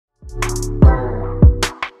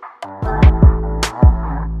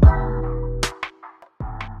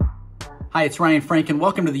Hi, it's Ryan Frank, and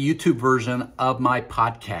welcome to the YouTube version of my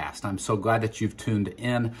podcast. I'm so glad that you've tuned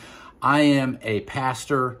in. I am a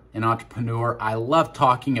pastor and entrepreneur. I love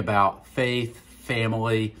talking about faith,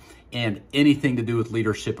 family, and anything to do with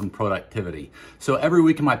leadership and productivity. So every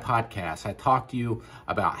week in my podcast, I talk to you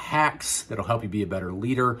about hacks that'll help you be a better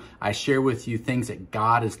leader. I share with you things that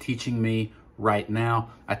God is teaching me right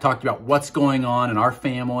now. I talked about what's going on in our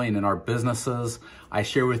family and in our businesses. I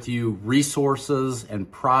share with you resources and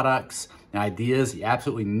products and ideas you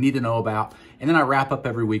absolutely need to know about. And then I wrap up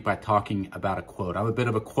every week by talking about a quote. I'm a bit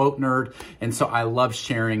of a quote nerd, and so I love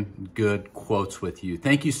sharing good quotes with you.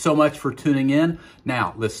 Thank you so much for tuning in.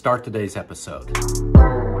 Now, let's start today's episode.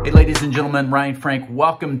 Hey, ladies and gentlemen, Ryan Frank,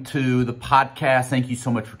 welcome to the podcast. Thank you so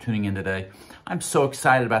much for tuning in today. I'm so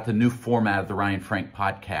excited about the new format of the Ryan Frank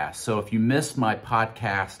podcast. So if you missed my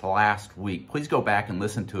podcast last week, please go back and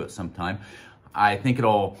listen to it sometime. I think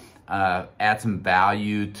it'll add some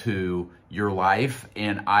value to your life.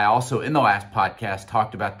 And I also, in the last podcast,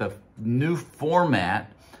 talked about the new format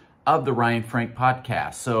of the Ryan Frank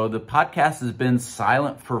podcast. So the podcast has been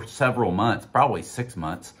silent for several months, probably 6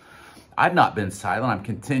 months. I've not been silent. I'm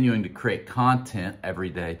continuing to create content every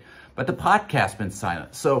day, but the podcast's been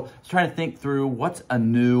silent. So I was trying to think through what's a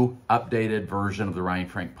new, updated version of the Ryan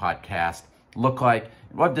Frank podcast look like.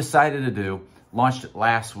 What I've decided to do, launched it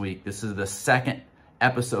last week. This is the second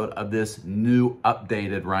episode of this new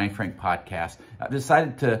updated Ryan Frank podcast. I've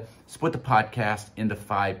decided to split the podcast into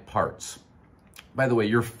 5 parts. By the way,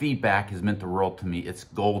 your feedback has meant the world to me. It's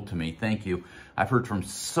gold to me. Thank you. I've heard from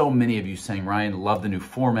so many of you saying, Ryan, love the new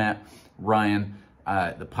format. Ryan,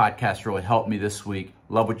 the podcast really helped me this week.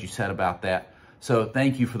 Love what you said about that. So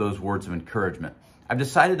thank you for those words of encouragement. I've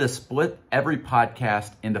decided to split every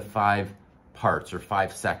podcast into 5 parts or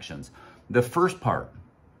 5 sections. The first part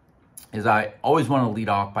is I always want to lead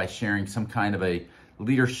off by sharing some kind of a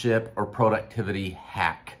leadership or productivity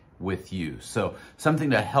hack with you. So something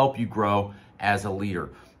to help you grow as a leader.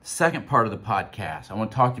 Second part of the podcast, I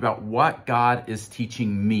want to talk to you about what God is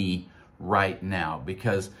teaching me right now,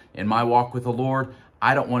 because in my walk with the Lord,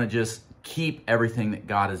 I don't want to just keep everything that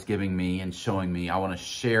God is giving me and showing me. I want to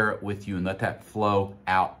share it with you and let that flow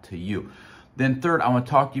out to you. Then third, I want to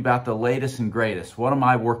talk to you about the latest and greatest. What am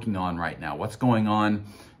I working on right now? What's going on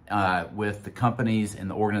with the companies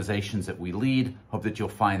and the organizations that we lead? Hope that you'll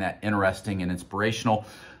find that interesting and inspirational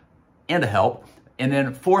and a help. And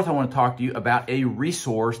then fourth, I want to talk to you about a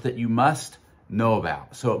resource that you must know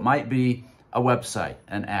about. So it might be a website,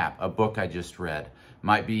 an app, a book I just read. It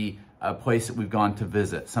might be a place that we've gone to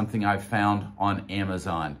visit, something I've found on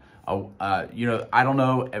Amazon. I don't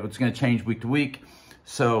know if it's going to change week to week.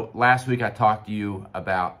 So last week I talked to you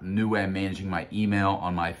about a new way of managing my email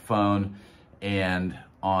on my phone and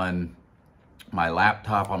on my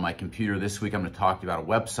laptop, on my computer. This week I'm going to talk to you about a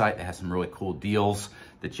website that has some really cool deals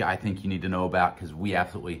that I think you need to know about because we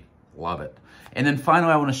absolutely love it. And then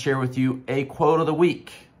finally, I want to share with you a quote of the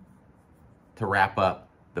week to wrap up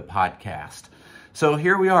the podcast. So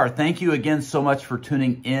here we are. Thank you again so much for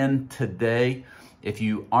tuning in today. If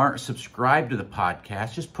you aren't subscribed to the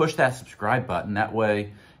podcast, just push that subscribe button. That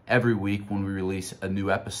way, every week when we release a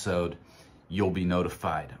new episode, you'll be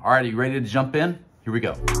notified. All right, are you ready to jump in? Here we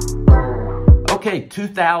go. Okay,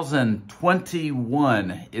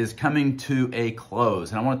 2021 is coming to a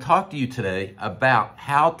close, and I want to talk to you today about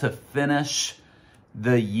how to finish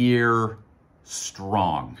the year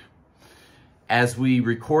strong. As we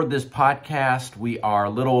record this podcast, we are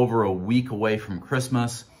a little over a week away from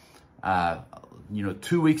Christmas,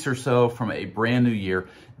 2 weeks or so from a brand new year.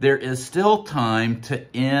 There is still time to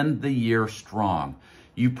end the year strong.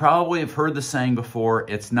 You probably have heard the saying before,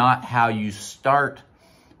 it's not how you start,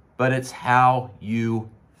 but it's how you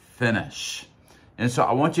finish. And so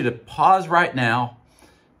I want you to pause right now,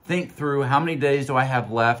 think through how many days do I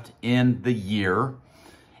have left in the year,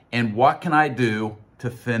 and what can I do to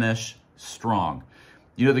finish strong?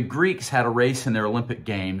 You know, the Greeks had a race in their Olympic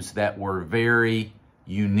Games that were very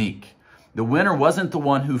unique. The winner wasn't the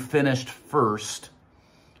one who finished first.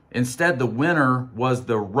 Instead, the winner was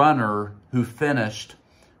the runner who finished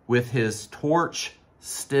with his torch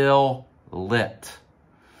still lit.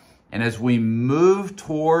 And as we move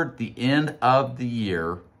toward the end of the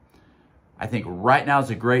year, I think right now is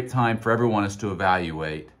a great time for everyone is to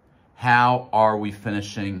evaluate how are we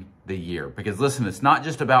finishing the year. Because listen, it's not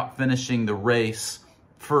just about finishing the race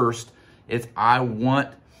first. It's I want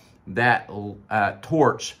that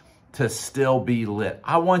torch to still be lit.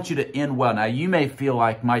 I want you to end well. Now, you may feel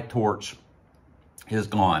like my torch is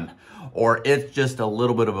gone, or it's just a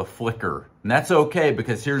little bit of a flicker. And that's okay,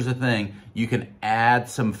 because here's the thing. You can add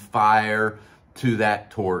some fire to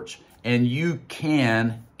that torch, and you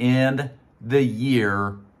can end the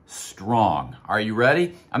year strong. Are you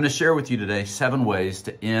ready? I'm going to share with you today 7 ways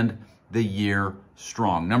to end the year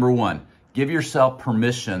strong. Number 1, give yourself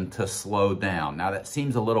permission to slow down. Now that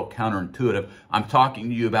seems a little counterintuitive. I'm talking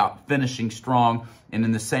to you about finishing strong and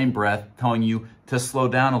in the same breath telling you to slow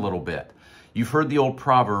down a little bit. You've heard the old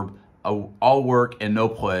proverb, all work and no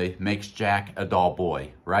play makes Jack a dull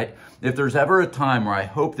boy, right? If there's ever a time where I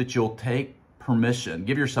hope that you'll take permission,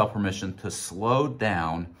 give yourself permission to slow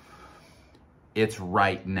down, it's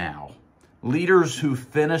right now. Leaders who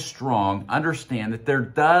finish strong understand that there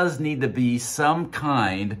does need to be some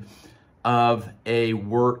kind of a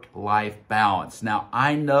work-life balance. Now,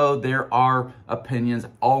 I know there are opinions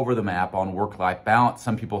all over the map on work-life balance.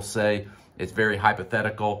 Some people say it's very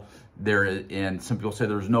hypothetical. And some people say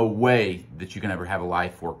there's no way that you can ever have a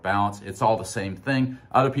life-work balance. It's all the same thing.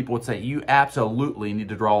 Other people would say you absolutely need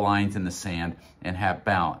to draw lines in the sand and have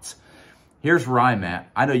balance. Here's where I'm at.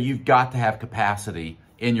 I know you've got to have capacity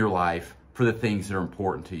in your life for the things that are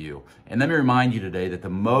important to you. And let me remind you today that the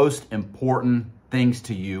most important things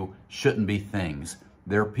to you shouldn't be things.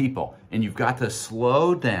 They're people. And you've got to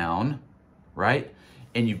slow down, right?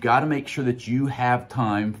 And you've got to make sure that you have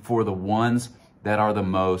time for the ones that are the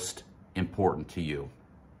most important to you.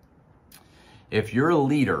 If you're a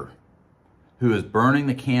leader who is burning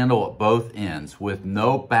the candle at both ends with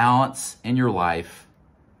no balance in your life,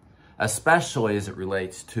 especially as it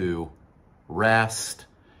relates to rest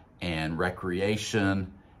and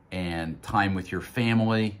recreation and time with your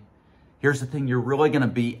family, here's the thing, you're really going to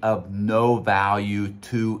be of no value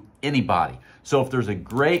to anybody. So if there's a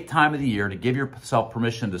great time of the year to give yourself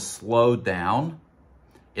permission to slow down,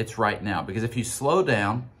 it's right now. Because if you slow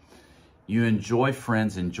down, you enjoy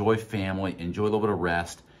friends, enjoy family, enjoy a little bit of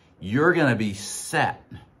rest, you're going to be set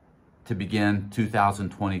to begin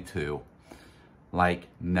 2022 like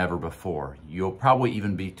never before. You'll probably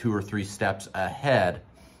even be 2 or 3 steps ahead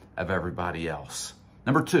of everybody else.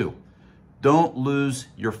 Number 2, don't lose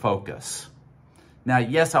your focus. Now,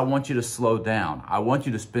 yes, I want you to slow down. I want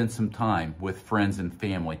you to spend some time with friends and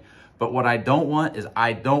family. But what I don't want is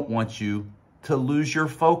I don't want you to lose your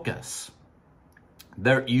focus.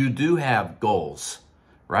 You do have goals,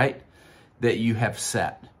 right, that you have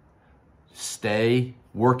set. Stay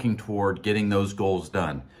working toward getting those goals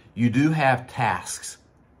done. You do have tasks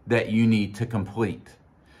that you need to complete.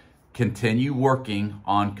 Continue working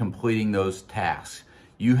on completing those tasks.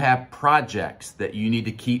 You have projects that you need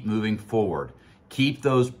to keep moving forward. Keep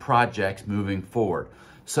those projects moving forward.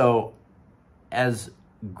 So as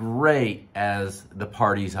great as the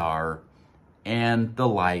parties are, and the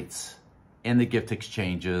lights, and the gift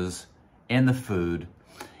exchanges, and the food,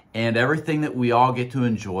 and everything that we all get to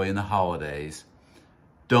enjoy in the holidays,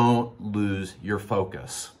 don't lose your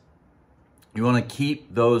focus. You want to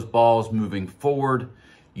keep those balls moving forward.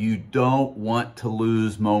 You don't want to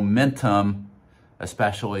lose momentum,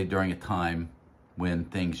 especially during a time when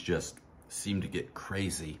things just seem to get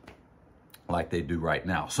crazy like they do right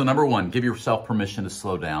now. So number 1, give yourself permission to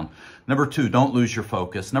slow down. Number 2, don't lose your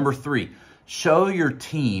focus. Number 3, show your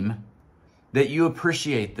team that you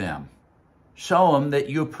appreciate them. Show them that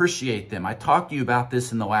you appreciate them. I talked to you about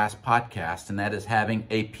this in the last podcast, and that is having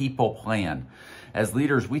a people plan. As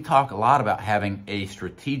leaders, we talk a lot about having a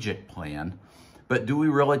strategic plan, but do we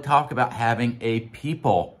really talk about having a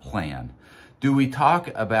people plan? Do we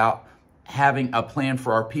talk about having a plan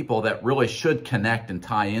for our people that really should connect and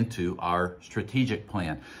tie into our strategic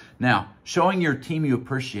plan? Now, showing your team you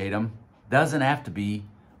appreciate them doesn't have to be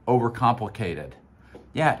overcomplicated.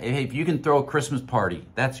 Yeah, if you can throw a Christmas party,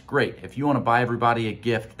 that's great. If you want to buy everybody a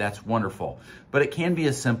gift, that's wonderful. But it can be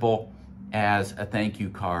as simple as a thank you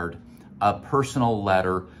card, a personal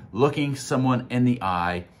letter, looking someone in the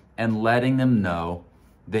eye and letting them know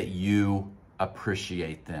that you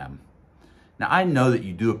appreciate them. Now, I know that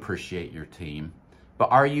you do appreciate your team,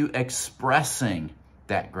 but are you expressing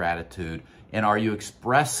that gratitude, and are you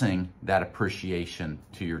expressing that appreciation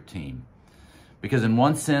to your team? Because in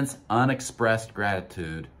one sense, unexpressed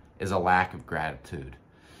gratitude is a lack of gratitude.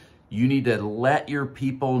 You need to let your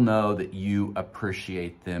people know that you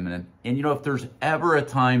appreciate them. And you know, if there's ever a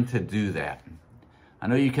time to do that, I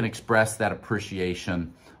know you can express that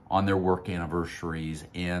appreciation on their work anniversaries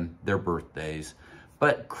and their birthdays,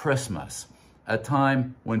 but Christmas, a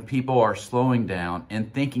time when people are slowing down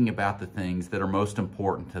and thinking about the things that are most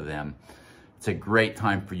important to them, it's a great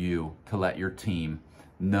time for you to let your team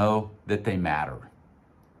know that they matter.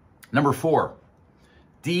 Number 4,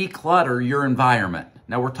 declutter your environment.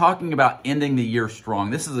 Now, we're talking about ending the year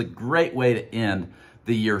strong. This is a great way to end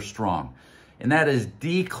the year strong, and that is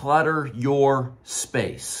declutter your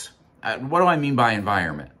space. What do I mean by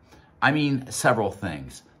environment? I mean several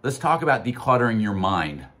things. let's talk about decluttering your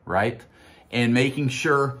mind, right? And making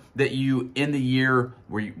sure that you, in the year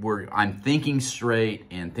where I'm thinking straight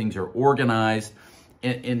and things are organized.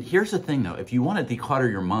 And here's the thing though, if you want to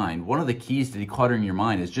declutter your mind, one of the keys to decluttering your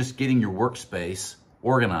mind is just getting your workspace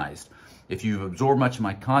organized. If you've absorbed much of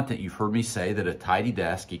my content, you've heard me say that a tidy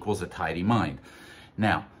desk equals a tidy mind.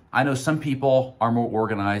 Now, I know some people are more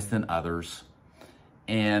organized than others,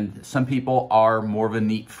 and some people are more of a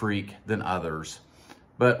neat freak than others.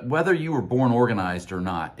 But whether you were born organized or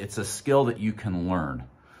not, it's a skill that you can learn.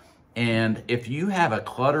 And if you have a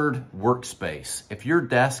cluttered workspace, if your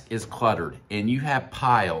desk is cluttered and you have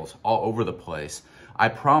piles all over the place, I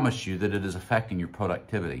promise you that it is affecting your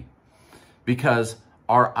productivity, because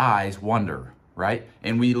our eyes wander, right?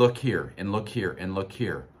 And we look here and look here and look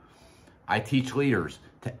here. I teach leaders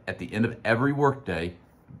to, at the end of every workday,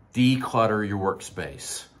 declutter your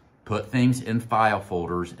workspace. Put things in file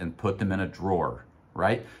folders and put them in a drawer,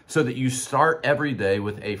 right? So that you start every day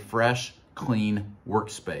with a fresh, clean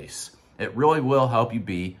workspace. It really will help you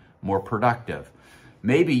be more productive.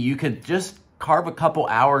 Maybe you could just carve a couple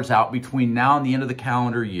hours out between now and the end of the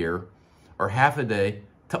calendar year, or half a day,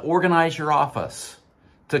 to organize your office,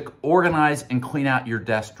 to organize and clean out your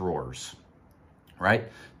desk drawers, right?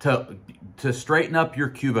 To straighten up your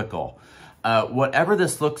cubicle. Whatever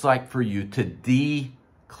this looks like for you, to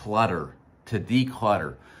declutter.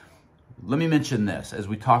 Let me mention this as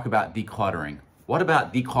we talk about decluttering. What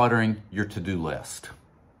about decluttering your to-do list?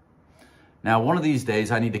 Now, one of these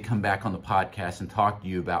days, I need to come back on the podcast and talk to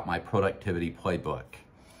you about my productivity playbook.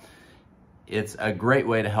 It's a great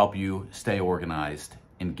way to help you stay organized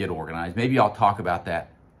and get organized. Maybe I'll talk about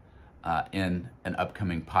that in an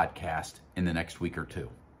upcoming podcast in the next week or two.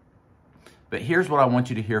 But here's what I want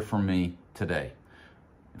you to hear from me today.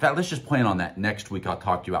 In fact, let's just plan on that. Next week, I'll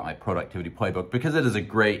talk to you about my productivity playbook, because it is a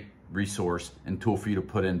great resource and tool for you to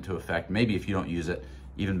put into effect, maybe if you don't use it,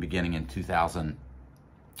 even beginning in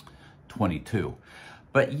 2022.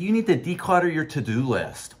 But you need to declutter your to-do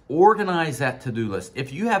list. Organize that to-do list.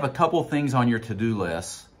 If you have a couple things on your to-do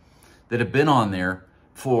list that have been on there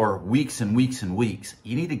for weeks and weeks and weeks,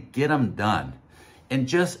 you need to get them done. And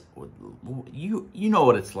just, you know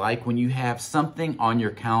what it's like when you have something on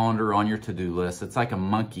your calendar, on your to-do list. It's like a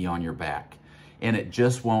monkey on your back, and it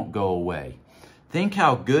just won't go away. Think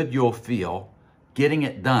how good you'll feel getting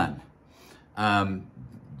it done.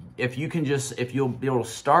 If you'll be able to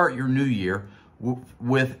start your new year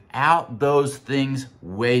without those things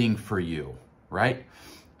waiting for you, right?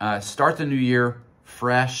 Start the new year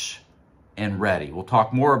fresh and ready. We'll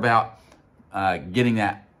talk more about getting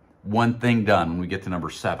that one thing done when we get to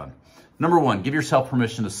number 7. Number 1, give yourself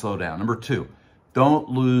permission to slow down. Number 2, don't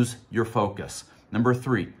lose your focus. Number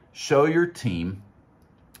 3, show your team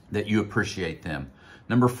that you appreciate them.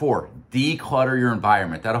 Number 4, declutter your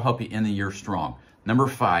environment. That'll help you end the year strong. Number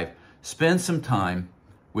 5, spend some time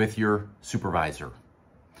with your supervisor.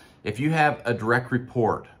 If you have a direct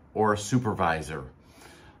report or a supervisor,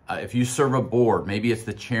 if you serve a board, maybe it's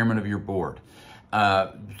the chairman of your board,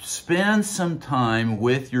 spend some time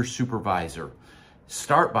with your supervisor.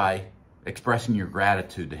 Start by expressing your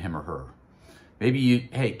gratitude to him or her. Maybe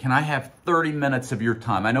hey, can I have 30 minutes of your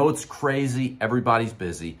time? I know it's crazy, everybody's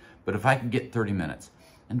busy, but if I could get 30 minutes,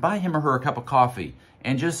 and buy him or her a cup of coffee,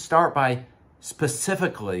 and just start by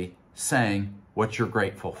specifically saying what you're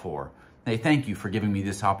grateful for. Hey, thank you for giving me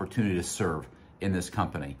this opportunity to serve in this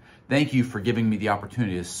company. Thank you for giving me the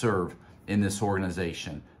opportunity to serve in this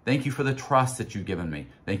organization. Thank you for the trust that you've given me.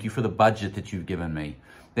 Thank you for the budget that you've given me.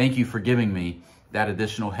 Thank you for giving me that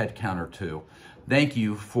additional headcount or two. Thank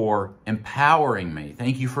you for empowering me.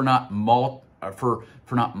 Thank you for not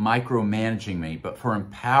micromanaging me, but for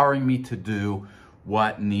empowering me to do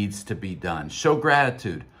what needs to be done. Show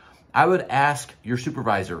gratitude. I would ask your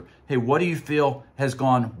supervisor, hey, what do you feel has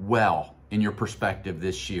gone well in your perspective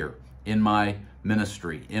this year, in my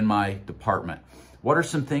ministry, in my department? What are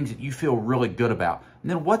some things that you feel really good about? And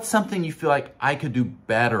then what's something you feel like I could do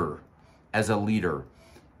better as a leader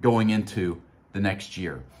going into the next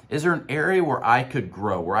year? Is there an area where I could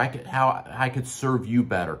grow, where how I could serve you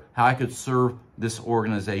better, how I could serve this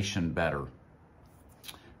organization better?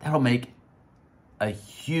 That'll make a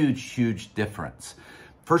huge, huge difference.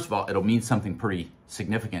 First of all, it'll mean something pretty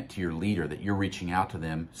significant to your leader, that you're reaching out to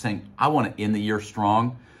them saying, I want to end the year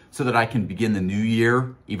strong so that I can begin the new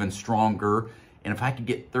year even stronger. And if I could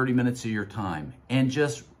get 30 minutes of your time and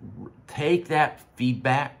just take that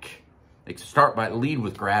feedback, lead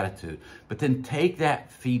with gratitude, but then take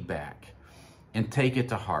that feedback and take it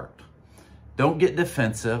to heart. Don't get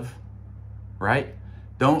defensive, right?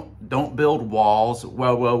 Don't build walls.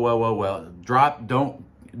 Well. Don't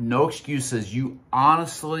no excuses. You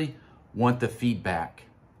honestly want the feedback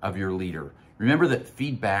of your leader. Remember that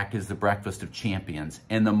feedback is the breakfast of champions.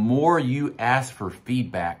 And the more you ask for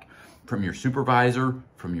feedback from your supervisor,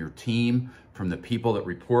 from your team, from the people that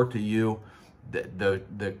report to you,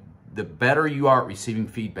 the better you are at receiving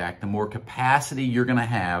feedback, the more capacity you're going to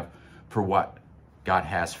have for what God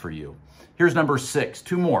has for you. Here's number 6,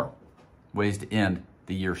 2 more ways to end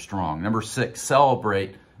the year strong. Number 6,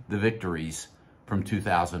 celebrate the victories from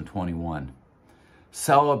 2021.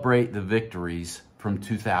 Celebrate the victories from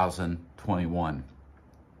 2021.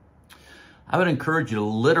 I would encourage you to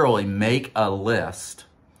literally make a list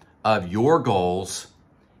of your goals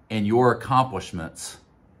and your accomplishments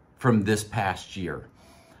from this past year.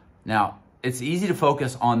 Now, it's easy to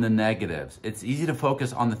focus on the negatives. It's easy to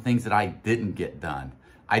focus on the things that I didn't get done.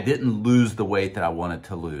 I didn't lose the weight that I wanted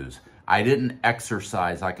to lose. I didn't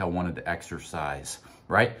exercise like I wanted to exercise,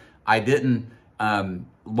 right? I didn't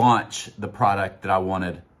launch the product that I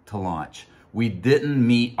wanted to launch. We didn't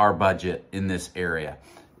meet our budget in this area.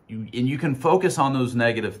 And you can focus on those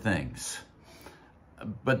negative things,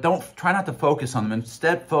 but try not to focus on them.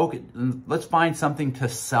 Instead, let's find something to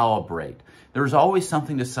celebrate. There's always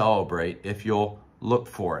something to celebrate if you'll look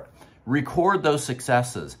for it. Record those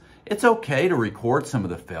successes. It's okay to record some of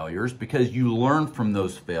the failures because you learn from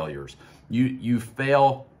those failures. You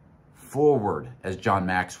fail forward, as John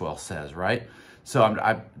Maxwell says, right? So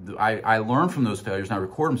I learn from those failures and I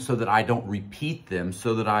record them so that I don't repeat them,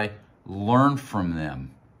 so that I learn from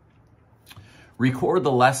them. Record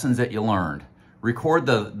the lessons that you learned. Record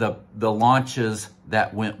the launches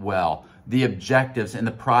that went well, the objectives and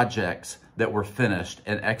the projects that were finished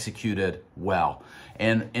and executed well.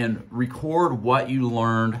 And record what you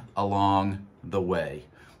learned along the way.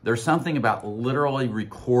 There's something about literally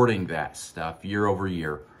recording that stuff year over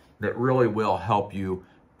year that really will help you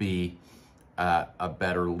be a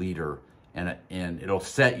better leader, and it'll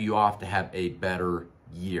set you off to have a better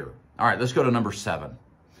year. All right, let's go to number 7.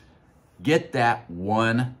 Get that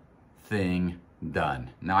one thing done.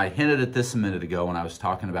 Now, I hinted at this a minute ago when I was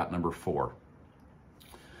talking about number 4.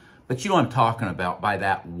 But you know what I'm talking about by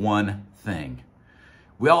that one thing.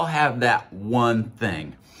 We all have that one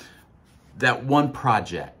thing, that one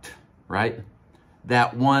project, right?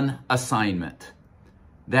 That one assignment,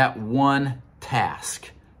 that one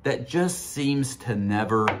task that just seems to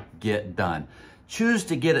never get done. Choose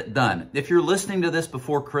to get it done. If you're listening to this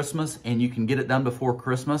before Christmas and you can get it done before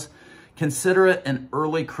Christmas, consider it an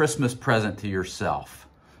early Christmas present to yourself,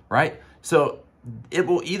 right? So it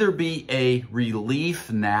will either be a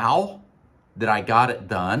relief now that I got it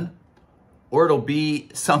done, or it'll be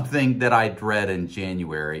something that I dread in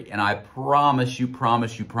January. And I promise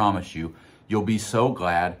you, you'll be so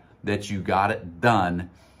glad that you got it done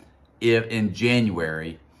in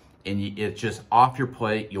January, and it's just off your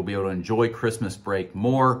plate. You'll be able to enjoy Christmas break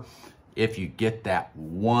more if you get that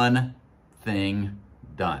one thing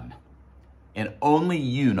done. And only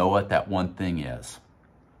you know what that one thing is.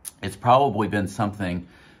 It's probably been something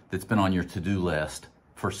that's been on your to-do list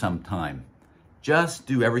for some time. Just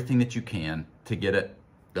do everything that you can to get it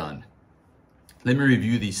done. Let me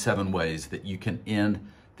review these 7 ways that you can end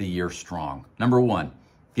the year strong. Number 1,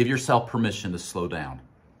 give yourself permission to slow down.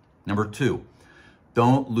 Number 2,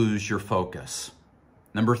 don't lose your focus.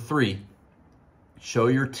 Number 3, show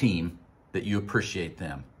your team that you appreciate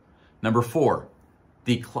them. Number 4,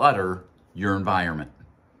 declutter your environment.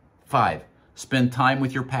 5, spend time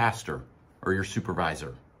with your pastor or your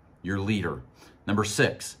supervisor, your leader. Number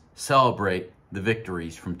 6, celebrate the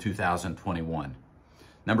victories from 2021.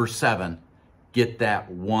 Number 7, get that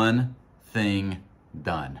one thing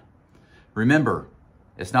done. Remember,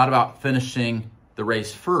 it's not about finishing the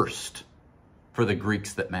race first for the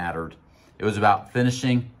Greeks that mattered. It was about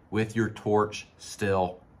finishing with your torch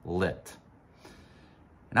still lit.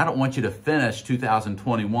 And I don't want you to finish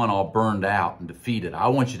 2021 all burned out and defeated. I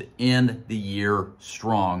want you to end the year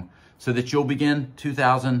strong so that you'll begin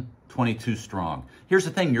 2022 strong. Here's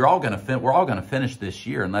the thing, we're all going to finish this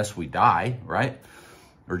year unless we die, right?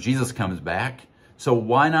 Or Jesus comes back. So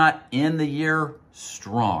why not end the year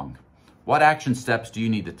strong? What action steps do you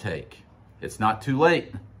need to take? It's not too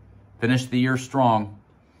late. Finish the year strong.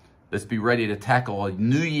 Let's be ready to tackle a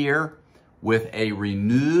new year with a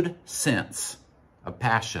renewed sense of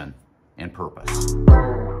passion and purpose.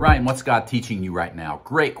 Ryan, what's God teaching you right now?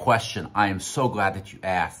 Great question. I am so glad that you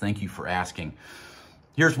asked. Thank you for asking.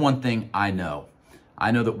 Here's one thing I know.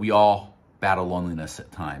 I know that we all battle loneliness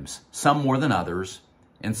at times, some more than others,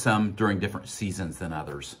 and some during different seasons than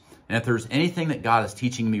others. And if there's anything that God is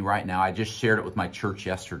teaching me right now, I just shared it with my church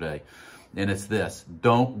yesterday, and it's this: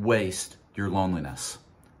 don't waste your loneliness.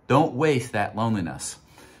 Don't waste that loneliness.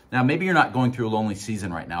 Now, maybe you're not going through a lonely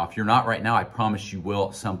season right now. If you're not right now, I promise you will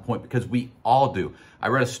at some point, because we all do. I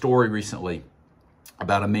read a story recently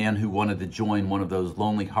about a man who wanted to join one of those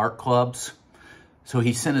lonely heart clubs. So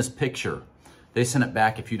he sent his picture. They sent it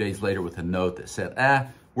back a few days later with a note that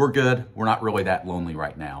said, we're good. We're not really that lonely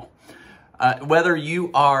right now. Whether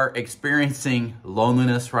you are experiencing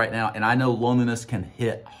loneliness right now, and I know loneliness can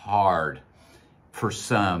hit hard for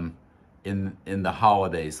some in the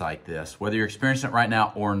holidays like this, whether you're experiencing it right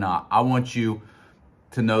now or not, I want you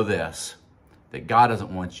to know this, that God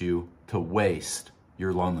doesn't want you to waste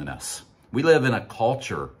your loneliness. We live in a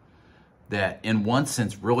culture that in one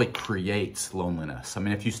sense really creates loneliness. I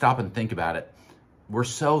mean, if you stop and think about it, we're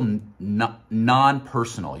so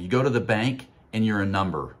non-personal. You go to the bank and you're a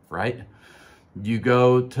number, right? You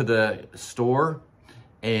go to the store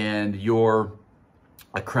and you're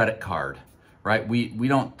a credit card, right? We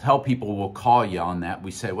don't tell people we'll call you on that.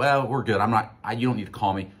 We say, well, we're good. You don't need to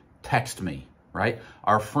call me. Text me, right?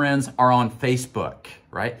 Our friends are on Facebook,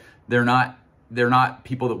 right? They're not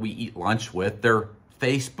people that we eat lunch with. They're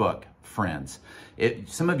Facebook friends.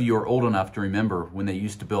 Some of you are old enough to remember when they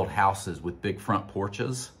used to build houses with big front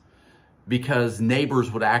porches, because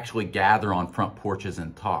neighbors would actually gather on front porches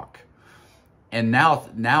and talk. And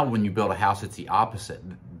now when you build a house, it's the opposite.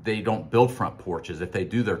 They don't build front porches. If they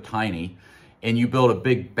do, they're tiny. And you build a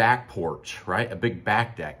big back porch, right? A big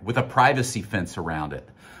back deck with a privacy fence around it.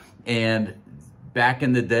 And back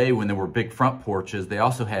in the day when there were big front porches, they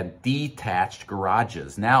also had detached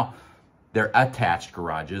garages. Now they're attached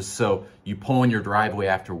garages. So you pull in your driveway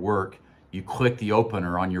after work, you click the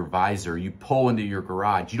opener on your visor, you pull into your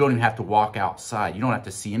garage. You don't even have to walk outside. You don't have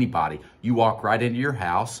to see anybody. You walk right into your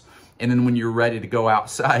house. And then when you're ready to go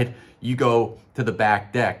outside, you go to the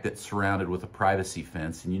back deck that's surrounded with a privacy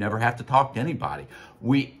fence, and you never have to talk to anybody.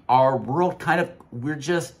 Our world we're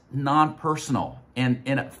just non-personal, and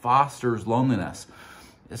it fosters loneliness.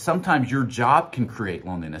 Sometimes your job can create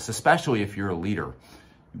loneliness, especially if you're a leader.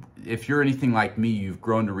 If you're anything like me, you've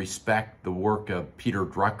grown to respect the work of Peter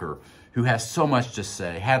Drucker, who had so much to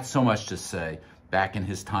say back in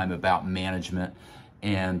his time about management.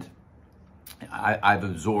 And I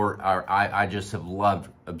just have loved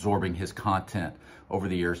absorbing his content over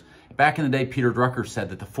the years. Back in the day, Peter Drucker said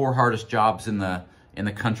that the 4 hardest jobs in the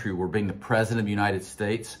country were being the president of the United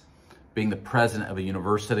States, being the president of a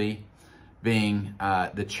university, being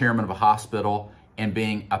the chairman of a hospital, and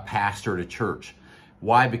being a pastor at a church.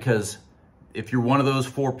 Why? Because if you're one of those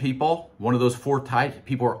 4 people, one of those 4 types,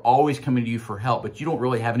 people are always coming to you for help, but you don't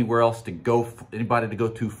really have anywhere else to go, anybody to go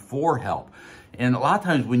to for help. And a lot of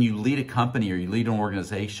times when you lead a company or you lead an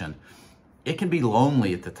organization, it can be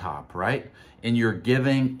lonely at the top, right? And you're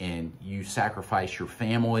giving and you sacrifice your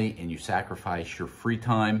family and you sacrifice your free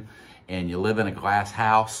time and you live in a glass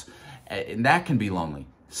house, and that can be lonely.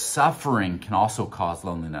 Suffering can also cause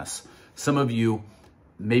loneliness. Some of you,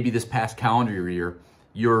 maybe this past calendar year,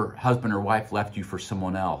 your husband or wife left you for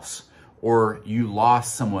someone else, or you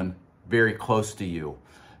lost someone very close to you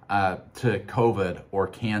to COVID or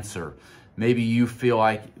cancer. Maybe you feel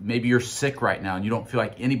like maybe you're sick right now and you don't feel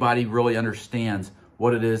like anybody really understands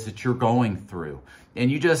what it is that you're going through. And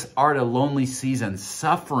you just are at a lonely season.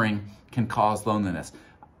 Suffering can cause loneliness.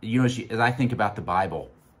 You know, as I think about the Bible,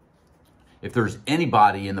 if there's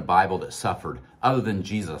anybody in the Bible that suffered other than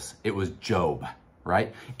Jesus, it was Job,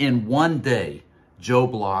 right? In one day,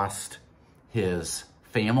 Job lost his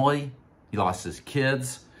family, he lost his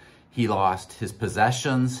kids, he lost his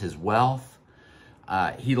possessions, his wealth,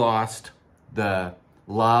 he lost the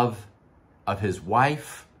love of his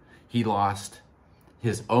wife, he lost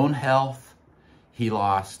his own health, he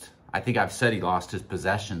lost, I think I've said he lost his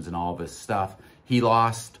possessions and all of his stuff, he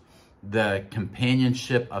lost the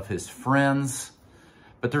companionship of his friends.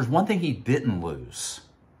 But there's one thing he didn't lose.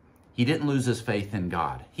 He didn't lose his faith in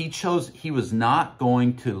God. He was not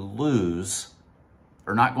going to lose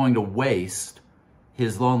or not going to waste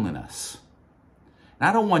his loneliness. And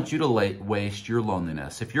I don't want you to waste your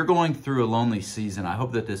loneliness. If you're going through a lonely season, I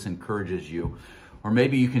hope that this encourages you. Or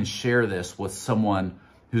maybe you can share this with someone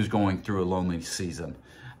who's going through a lonely season.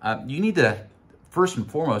 You need to, first and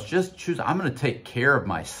foremost, just choose, I'm going to take care of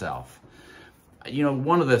myself. You know,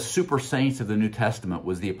 one of the super saints of the New Testament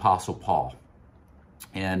was the Apostle Paul.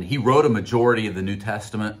 And he wrote a majority of the New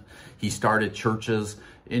Testament. He started churches.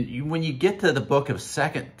 And when you get to the book of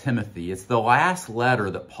 2 Timothy, it's the last letter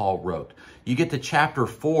that Paul wrote. You get to chapter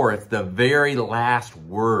 4, it's the very last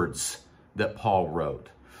words that Paul wrote.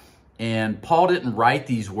 And Paul didn't write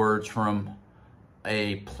these words from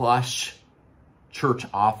a plush church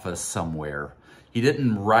office somewhere. He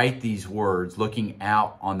didn't write these words looking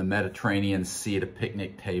out on the Mediterranean Sea at a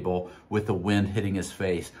picnic table with the wind hitting his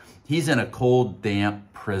face. He's in a cold,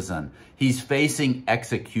 damp prison. He's facing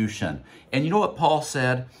execution. And you know what Paul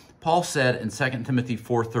said? Paul said in 2 Timothy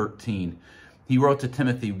 4:13, he wrote to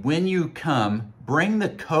Timothy, when you come, bring the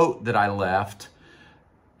coat that I left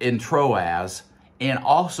in Troas, and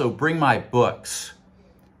also bring my books,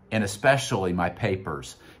 and especially my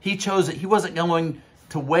papers. He chose it. He wasn't going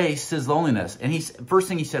to waste his loneliness. And first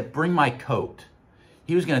thing he said, bring my coat.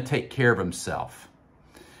 He was going to take care of himself.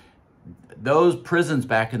 Those prisons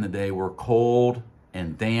back in the day were cold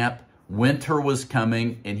and damp. Winter was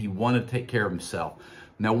coming, and he wanted to take care of himself.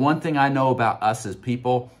 Now, one thing I know about us as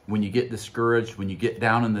people, when you get discouraged, when you get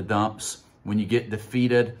down in the dumps, when you get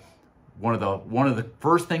defeated, one of the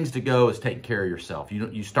first things to go is taking care of yourself.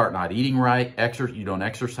 You start not eating right, you don't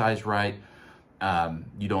exercise right,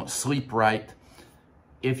 you don't sleep right.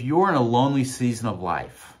 If you're in a lonely season of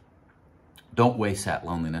life, don't waste that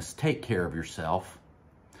loneliness. Take care of yourself.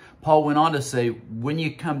 Paul went on to say, when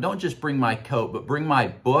you come, don't just bring my coat, but bring my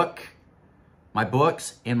books,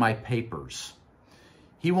 and my papers.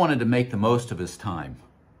 He wanted to make the most of his time.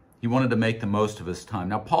 He wanted to make the most of his time.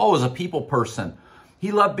 Now, Paul was a people person.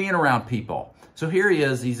 He loved being around people. So here he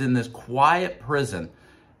is. He's in this quiet prison.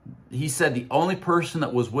 He said the only person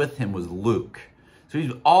that was with him was Luke. So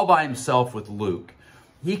he's all by himself with Luke.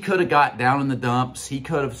 He could have got down in the dumps. He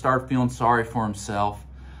could have started feeling sorry for himself.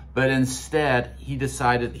 But instead, he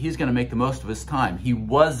decided he's going to make the most of his time. He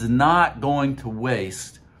was not going to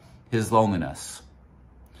waste his loneliness.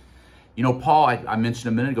 You know, Paul, I mentioned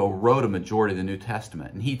a minute ago, wrote a majority of the New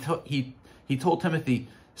Testament. And he told Timothy,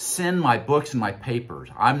 send my books and my papers.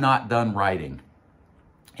 I'm not done writing.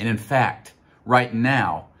 And in fact, right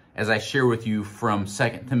now, as I share with you from 2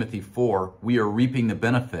 Timothy 4, we are reaping the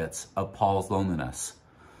benefits of Paul's loneliness.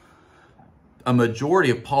 A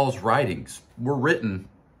majority of Paul's writings were written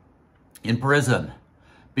in prison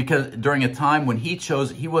because during a time when he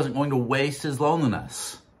wasn't going to waste his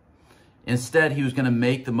loneliness. Instead, he was going to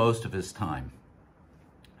make the most of his time.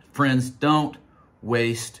 Friends, don't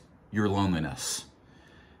waste your loneliness.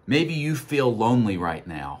 Maybe you feel lonely right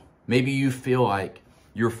now. Maybe you feel like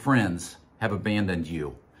your friends have abandoned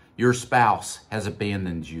you. Your spouse has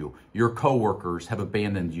abandoned you. Your coworkers have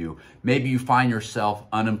abandoned you. Maybe you find yourself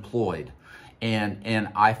unemployed and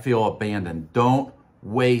I feel abandoned. Don't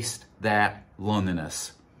waste that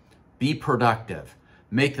loneliness. Be productive.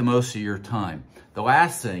 Make the most of your time. The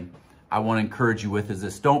last thing I want to encourage you with is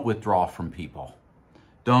this: don't withdraw from people.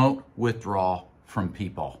 Don't withdraw from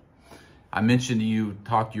people. I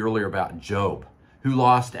talked to you earlier about Job, who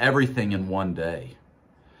lost everything in one day.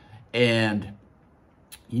 And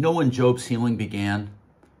you know when Job's healing began?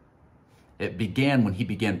 It began when he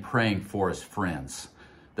began praying for his friends.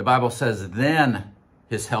 The Bible says then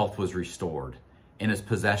his health was restored and his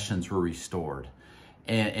possessions were restored.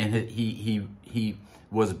 And he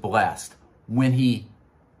was blessed. When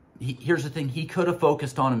here's the thing, he could have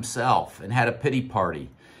focused on himself and had a pity party.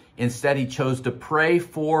 Instead, he chose to pray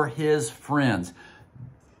for his friends.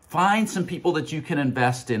 Find some people that you can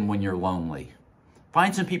invest in when you're lonely.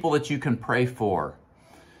 Find some people that you can pray for.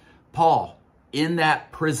 Paul, in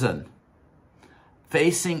that prison,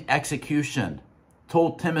 facing execution,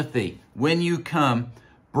 told Timothy, when you come,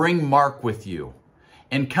 bring Mark with you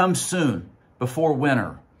and come soon before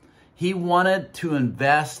winter. He wanted to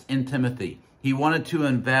invest in Timothy. He wanted to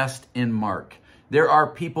invest in Mark. There are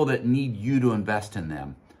people that need you to invest in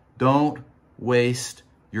them. Don't waste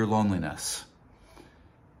your loneliness.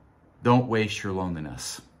 Don't waste your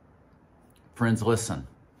loneliness. Friends, listen.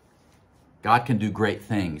 God can do great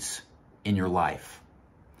things in your life.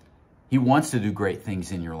 He wants to do great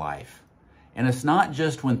things in your life. And it's not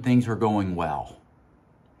just when things are going well.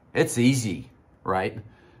 It's easy, right?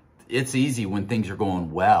 It's easy when things are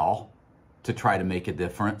going well to try to make a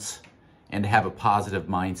difference and to have a positive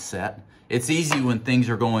mindset. It's easy when things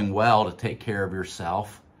are going well to take care of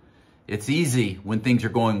yourself. It's easy when things are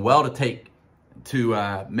going well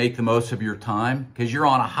to make the most of your time because you're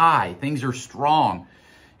on a high. Things are strong.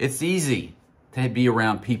 It's easy to be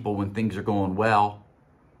around people when things are going well.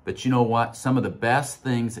 But you know what? Some of the best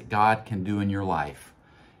things that God can do in your life,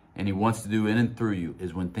 and He wants to do in and through you,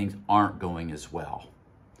 is when things aren't going as well.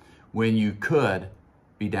 When you could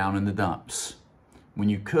be down in the dumps. When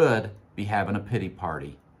you could be having a pity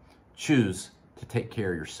party. Choose to take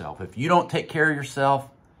care of yourself. If you don't take care of yourself,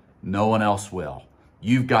 no one else will.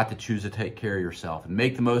 You've got to choose to take care of yourself and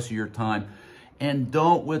make the most of your time. And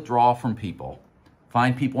don't withdraw from people.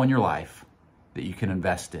 Find people in your life that you can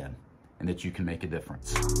invest in and that you can make a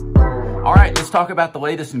difference. All right, let's talk about the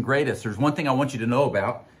latest and greatest. There's one thing I want you to know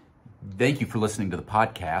about. Thank you for listening to the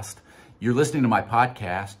podcast. You're listening to my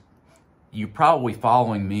podcast. You're probably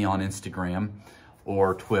following me on Instagram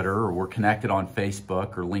or Twitter, or we're connected on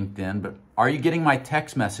Facebook or LinkedIn, but are you getting my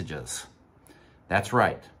text messages? That's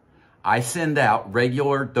right. I send out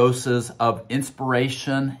regular doses of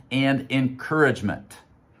inspiration and encouragement.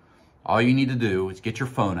 All you need to do is get your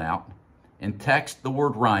phone out and text the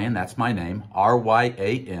word Ryan, that's my name,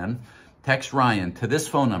 R-Y-A-N. Text Ryan to this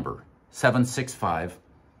phone number,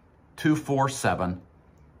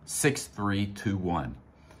 765-247-6321.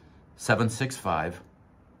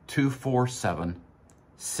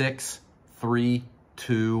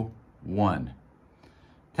 765-247-6321.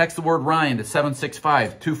 Text the word Ryan to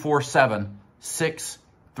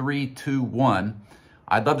 765-247-6321.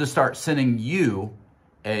 I'd love to start sending you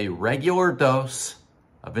a regular dose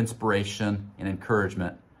of inspiration and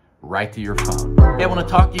encouragement right to your phone. Hey, I want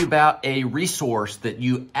to talk to you about a resource that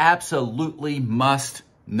you absolutely must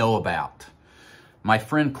know about. My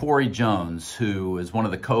friend Corey Jones, who is one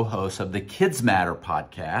of the co-hosts of the Kids Matter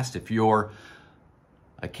podcast. If you're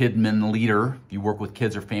a KidMin leader, if you work with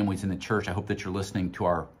kids or families in the church, I hope that you're listening to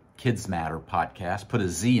our Kids Matter podcast. Put a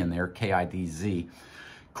Z in there, K-I-D-Z.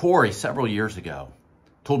 Corey, several years ago,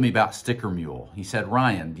 told me about Sticker Mule. He said,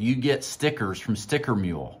 Ryan, do you get stickers from Sticker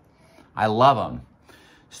Mule? I love them.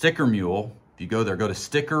 Sticker Mule, if you go there, go to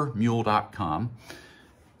stickermule.com.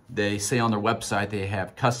 They say on their website they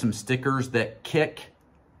have custom stickers that kick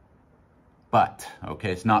butt.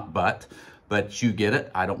 Okay, it's not butt, but you get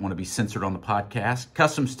it. I don't want to be censored on the podcast.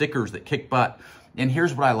 Custom stickers that kick butt. And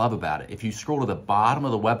here's what I love about it. If you scroll to the bottom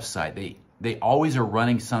of the website, they always are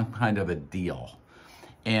running some kind of a deal.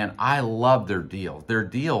 And I love their deals. Their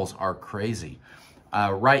deals are crazy.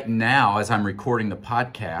 Right now, as I'm recording the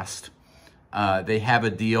podcast, they have a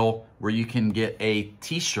deal where you can get a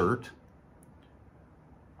t-shirt,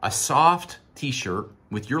 a soft t-shirt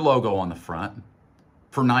with your logo on the front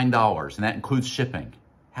for $9, and that includes shipping.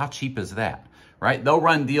 How cheap is that, right? They'll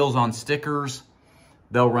run deals on stickers.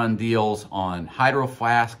 They'll run deals on Hydro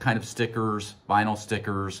Flask kind of stickers, vinyl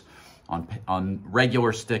stickers, on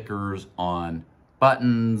regular stickers, on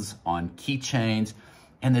buttons, on keychains,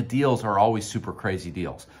 and the deals are always super crazy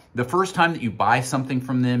deals. The first time that you buy something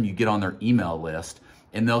from them, you get on their email list,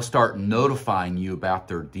 and they'll start notifying you about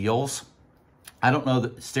their deals. I don't know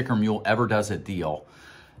that Sticker Mule ever does a deal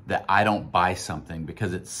that I don't buy something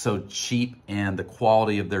because it's so cheap and the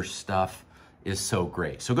quality of their stuff is so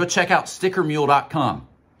great. So go check out stickermule.com.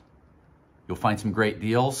 You'll find some great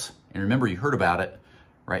deals. And remember, you heard about it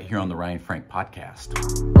right here on the Ryan Frank podcast.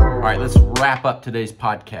 All right, let's wrap up today's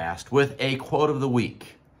podcast with a quote of the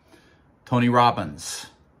week. Tony Robbins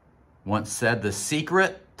once said, "The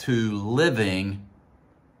secret to living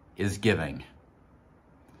is giving."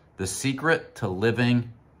 The secret to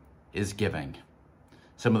living is giving.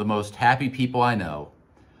 Some of the most happy people I know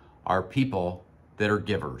are people that are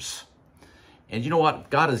givers. And you know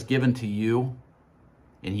what? God has given to you,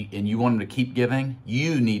 and you want him to keep giving,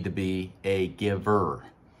 you need to be a giver.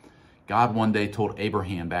 God one day told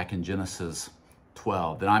Abraham back in Genesis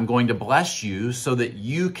 12 that I'm going to bless you so that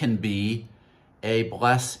you can be a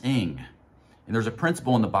blessing. And there's a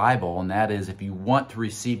principle in the Bible, and that is if you want to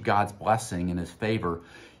receive God's blessing and his favor,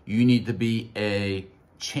 you need to be a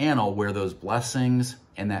channel where those blessings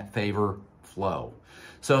and that favor flow.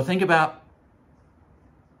 So think about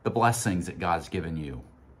the blessings that God's given you.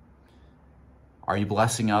 Are you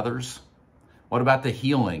blessing others? What about the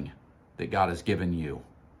healing that God has given you?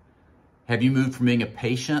 Have you moved from being a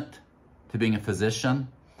patient to being a physician?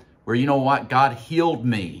 Where, you know what, God healed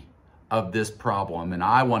me of this problem and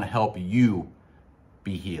I want to help you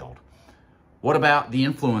be healed. What about the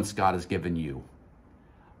influence God has given you?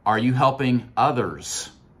 Are you helping others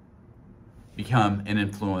become an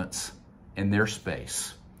influence in their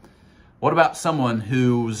space? What about someone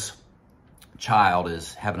whose child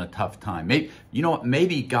is having a tough time? Maybe, you know what,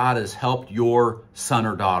 maybe God has helped your son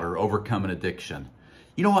or daughter overcome an addiction.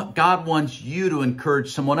 You know what, God wants you to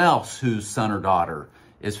encourage someone else whose son or daughter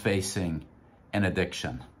is facing an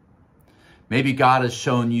addiction. Maybe God has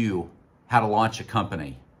shown you how to launch a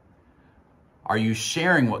company. Are you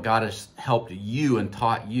sharing what God has helped you and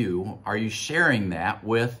taught you? Are you sharing that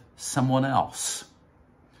with someone else?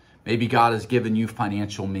 Maybe God has given you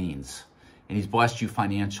financial means and he's blessed you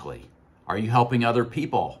financially. Are you helping other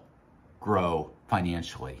people grow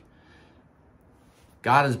financially?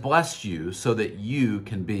 God has blessed you so that you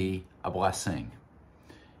can be a blessing.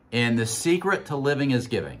 And the secret to living is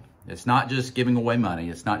giving. It's not just giving away money.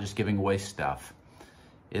 It's not just giving away stuff.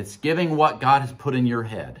 It's giving what God has put in your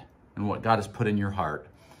head and what God has put in your heart,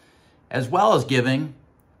 as well as giving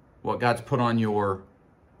what God's put on your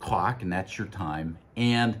clock, and that's your time,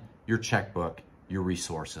 and your checkbook, your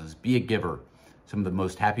resources. Be a giver. Some of the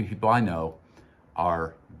most happy people I know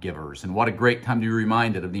are givers. And what a great time to be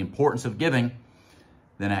reminded of the importance of giving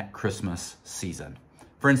than at Christmas season.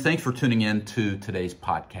 Friends, thanks for tuning in to today's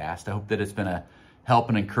podcast. I hope that it's been a help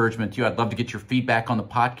and encouragement to you. I'd love to get your feedback on the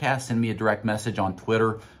podcast. Send me a direct message on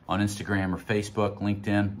Twitter, on Instagram or Facebook,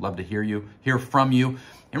 LinkedIn. Love to hear from you.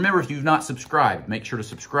 And remember, if you've not subscribed, make sure to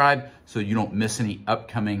subscribe so you don't miss any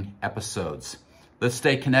upcoming episodes. Let's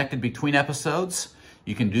stay connected between episodes.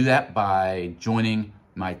 You can do that by joining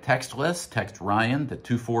my text list. Text Ryan to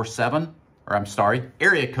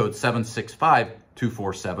area code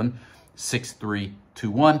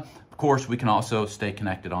 765-247-6321. Of course, we can also stay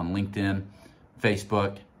connected on LinkedIn,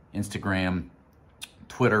 Facebook, Instagram,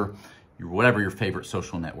 Twitter, whatever your favorite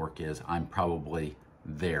social network is. I'm probably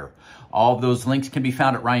there. All of those links can be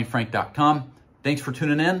found at ryanfrank.com. Thanks for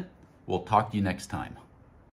tuning in. We'll talk to you next time.